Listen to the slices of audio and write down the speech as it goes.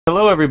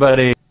Hello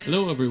everybody.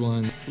 Hello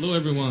everyone. Hello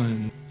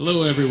everyone.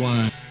 Hello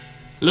everyone.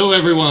 Hello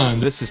everyone.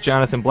 This is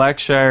Jonathan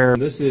Blackshire.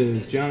 This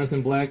is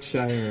Jonathan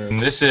Blackshire.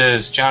 This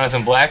is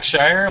Jonathan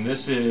Blackshire.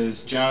 This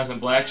is Jonathan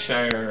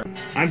Blackshire.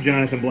 I'm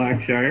Jonathan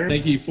Blackshire.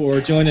 Thank you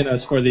for joining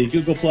us for the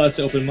Google Plus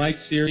Open Mic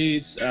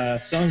Series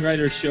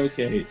Songwriter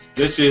Showcase.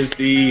 This is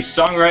the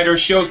Songwriter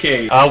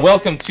Showcase.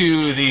 Welcome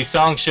to the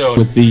Song Show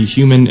With the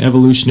Human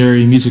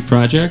Evolutionary Music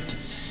Project.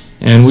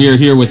 And we are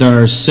here with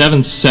our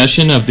 7th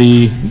session of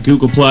the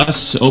Google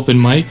Plus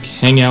Open Mic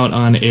Hangout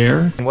on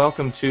Air. And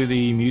welcome to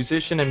the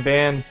Musician and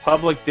Band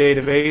Public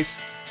Database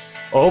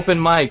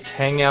Open Mic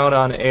Hangout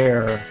on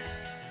Air.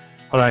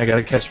 Hold on, I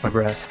gotta catch my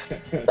breath.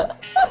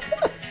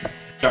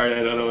 Sorry,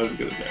 I don't know what I was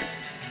gonna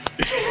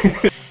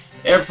say.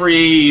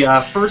 Every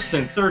first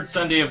and third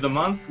Sunday of the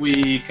month,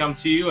 we come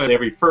to you, and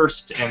every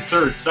first and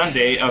third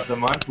Sunday of the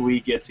month, we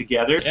get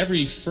together.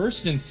 Every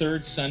first and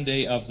third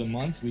Sunday of the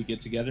month, we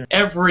get together.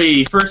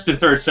 Every first and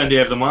third Sunday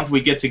of the month, we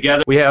get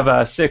together. We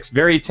have 6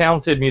 very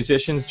talented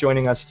musicians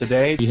joining us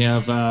today. We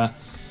have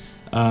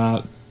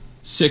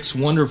 6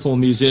 wonderful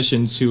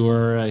musicians who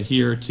are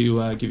here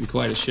to give you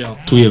quite a show.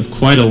 We have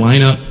quite a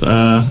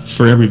lineup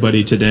for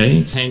everybody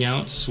today.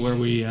 Hangouts where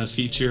we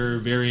feature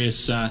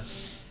various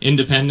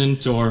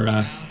independent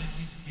or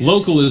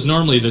local is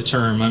normally the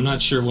term. I'm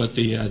not sure what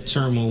the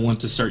term we'll want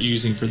to start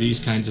using for these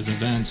kinds of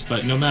events,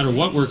 but no matter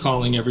what we're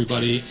calling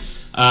everybody,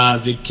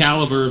 the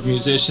caliber of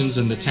musicians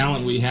and the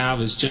talent we have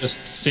is just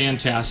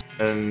fantastic.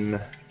 And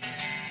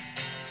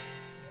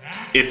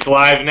it's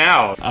live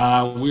now.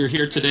 We're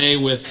here today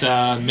with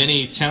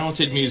many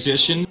talented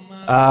musicians.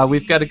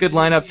 We've got a good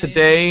lineup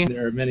today.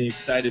 There are many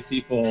excited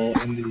people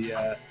in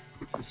the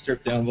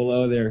strip down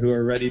below there who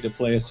are ready to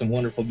play us some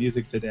wonderful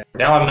music today.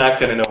 Now I'm not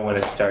going to know when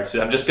it starts.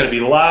 I'm just going to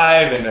be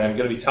live, and I'm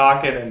going to be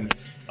talking, and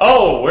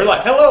oh, we're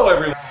live. Hello,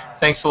 everyone.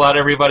 Thanks a lot,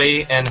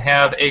 everybody, and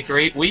have a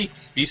great week.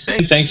 Be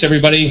safe. Thanks,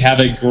 everybody. Have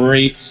a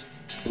great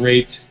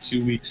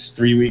 2 weeks,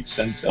 3 weeks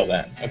until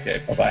then.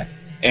 Okay, bye-bye.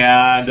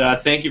 And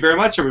thank you very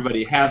much,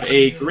 everybody. Have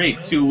a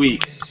great 2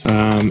 weeks.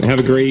 Have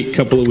a great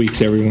couple of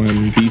weeks,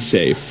 everyone. Be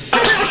safe.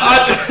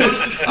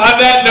 On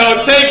that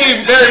note, thank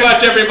you very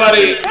much,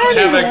 everybody.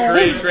 Have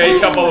a great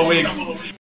couple of weeks.